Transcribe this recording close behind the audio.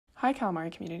Hi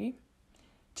Calamari community.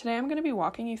 Today I'm going to be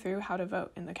walking you through how to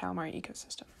vote in the Calamari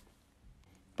ecosystem.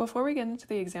 Before we get into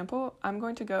the example, I'm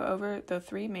going to go over the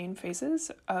three main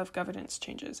phases of governance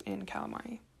changes in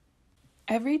Calamari.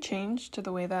 Every change to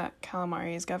the way that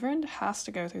Calamari is governed has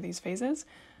to go through these phases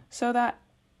so that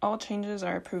all changes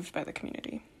are approved by the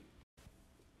community.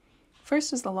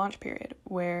 First is the launch period,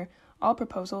 where all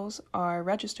proposals are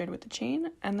registered with the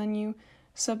chain and then you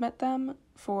submit them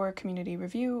for community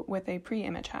review with a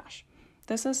pre-image hash.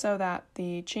 This is so that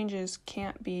the changes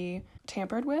can't be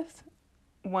tampered with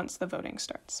once the voting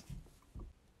starts.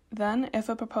 Then, if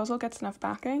a proposal gets enough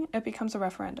backing, it becomes a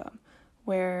referendum,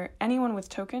 where anyone with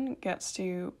token gets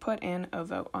to put in a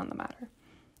vote on the matter.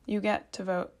 You get to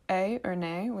vote A or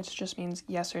nay, which just means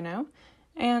yes or no,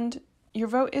 and your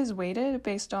vote is weighted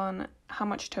based on how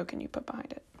much token you put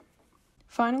behind it.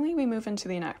 Finally, we move into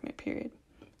the enactment period.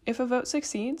 If a vote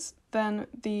succeeds, then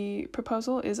the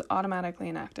proposal is automatically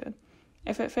enacted.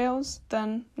 If it fails,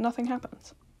 then nothing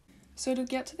happens. So to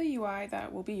get to the UI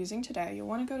that we'll be using today, you'll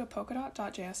want to go to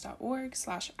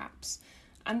polkadot.js.org/apps.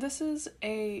 And this is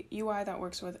a UI that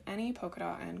works with any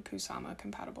Polkadot and Kusama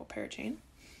compatible parachain.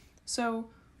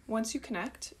 So once you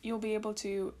connect, you'll be able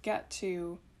to get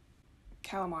to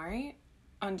Calamari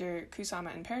under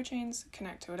Kusama and parachains,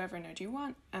 connect to whatever node you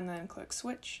want, and then click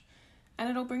switch. And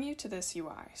it'll bring you to this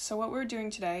UI. So what we're doing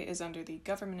today is under the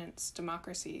Governance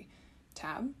Democracy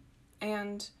tab,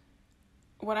 and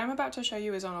what I'm about to show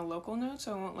you is on a local node,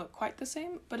 so it won't look quite the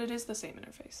same, but it is the same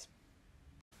interface.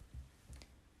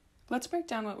 Let's break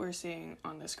down what we're seeing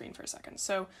on the screen for a second.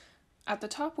 So at the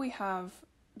top we have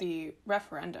the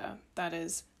referenda, that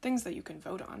is things that you can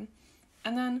vote on,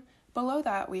 and then below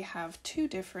that we have two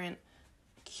different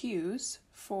queues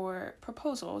for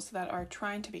proposals that are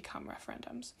trying to become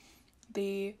referendums.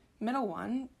 The middle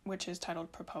one, which is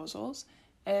titled Proposals,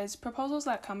 is proposals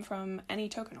that come from any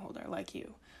token holder like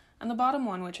you. And the bottom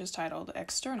one, which is titled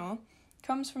External,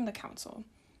 comes from the council.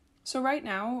 So right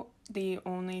now, the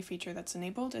only feature that's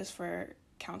enabled is for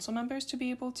council members to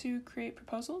be able to create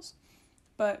proposals,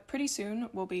 but pretty soon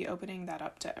we'll be opening that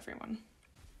up to everyone.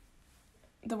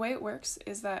 The way it works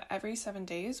is that every 7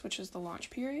 days, which is the launch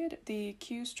period, the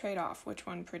queues trade off which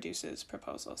one produces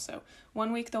proposals. So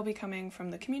 1 week they'll be coming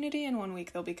from the community and 1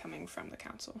 week they'll be coming from the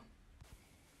council.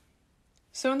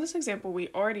 So in this example, we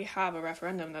already have a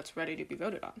referendum that's ready to be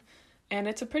voted on, and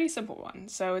it's a pretty simple one.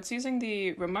 So it's using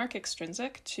the remark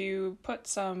extrinsic to put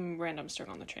some random string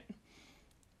on the chain.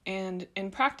 And in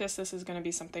practice, this is going to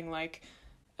be something like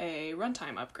a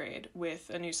runtime upgrade with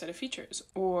a new set of features,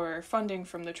 or funding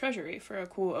from the treasury for a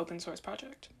cool open source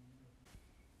project.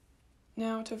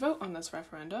 Now, to vote on this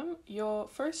referendum, you'll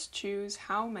first choose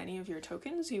how many of your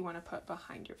tokens you want to put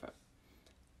behind your vote.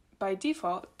 By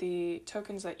default, the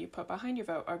tokens that you put behind your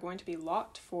vote are going to be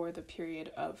locked for the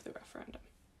period of the referendum.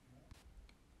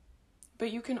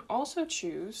 But you can also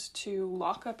choose to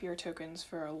lock up your tokens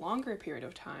for a longer period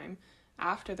of time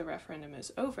after the referendum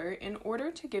is over in order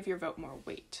to give your vote more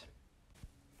weight.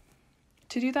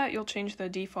 To do that, you'll change the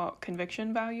default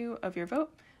conviction value of your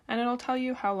vote, and it'll tell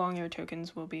you how long your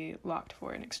tokens will be locked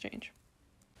for in exchange.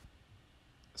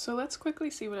 So let's quickly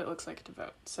see what it looks like to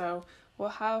vote. So we'll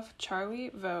have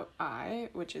Charlie vote I,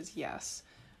 which is yes,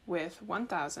 with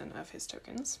 1,000 of his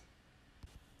tokens,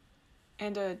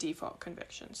 and a default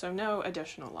conviction, so no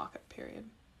additional lockup period.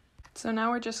 So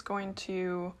now we're just going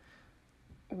to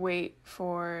wait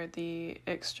for the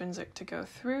extrinsic to go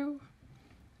through,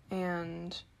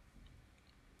 and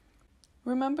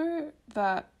remember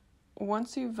that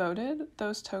once you've voted,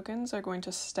 those tokens are going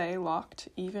to stay locked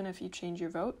even if you change your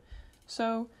vote,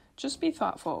 so just be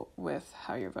thoughtful with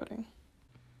how you're voting.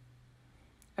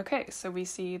 Okay, so we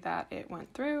see that it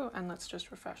went through, and let's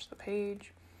just refresh the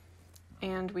page,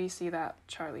 and we see that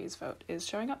Charlie's vote is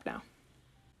showing up now.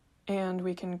 And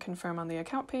we can confirm on the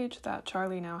account page that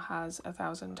Charlie now has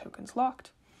 1,000 tokens locked.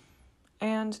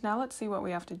 And now let's see what we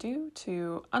have to do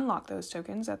to unlock those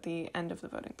tokens at the end of the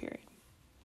voting period.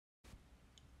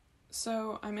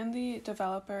 So I'm in the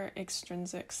Developer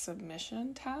Extrinsic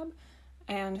Submission tab,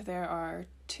 and there are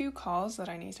 2 calls that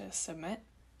I need to submit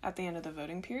at the end of the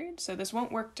voting period. So this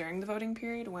won't work during the voting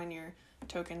period when your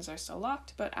tokens are still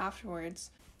locked, but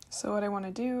afterwards. So what I want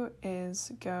to do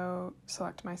is go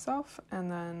select myself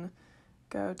and then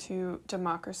go to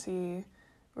Democracy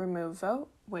Remove Vote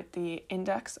with the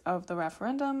index of the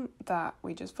referendum that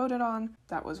we just voted on.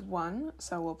 That was 1,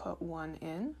 so we'll put 1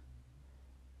 in.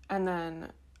 And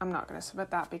then I'm not going to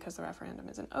submit that because the referendum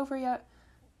isn't over yet,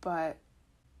 but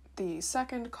the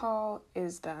second call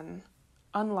is then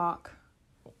unlock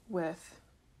with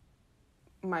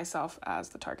myself as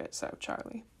the target, so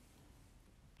Charlie.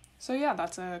 So yeah,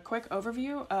 that's a quick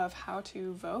overview of how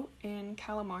to vote in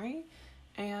Calamari,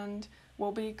 and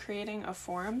we'll be creating a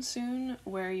forum soon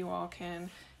where you all can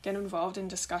get involved in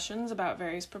discussions about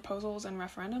various proposals and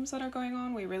referendums that are going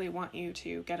on. We really want you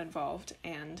to get involved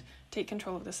and take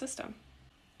control of the system.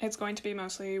 It's going to be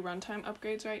mostly runtime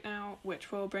upgrades right now,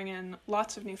 which will bring in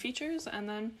lots of new features, and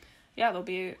then, yeah, there'll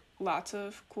be lots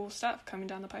of cool stuff coming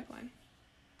down the pipeline.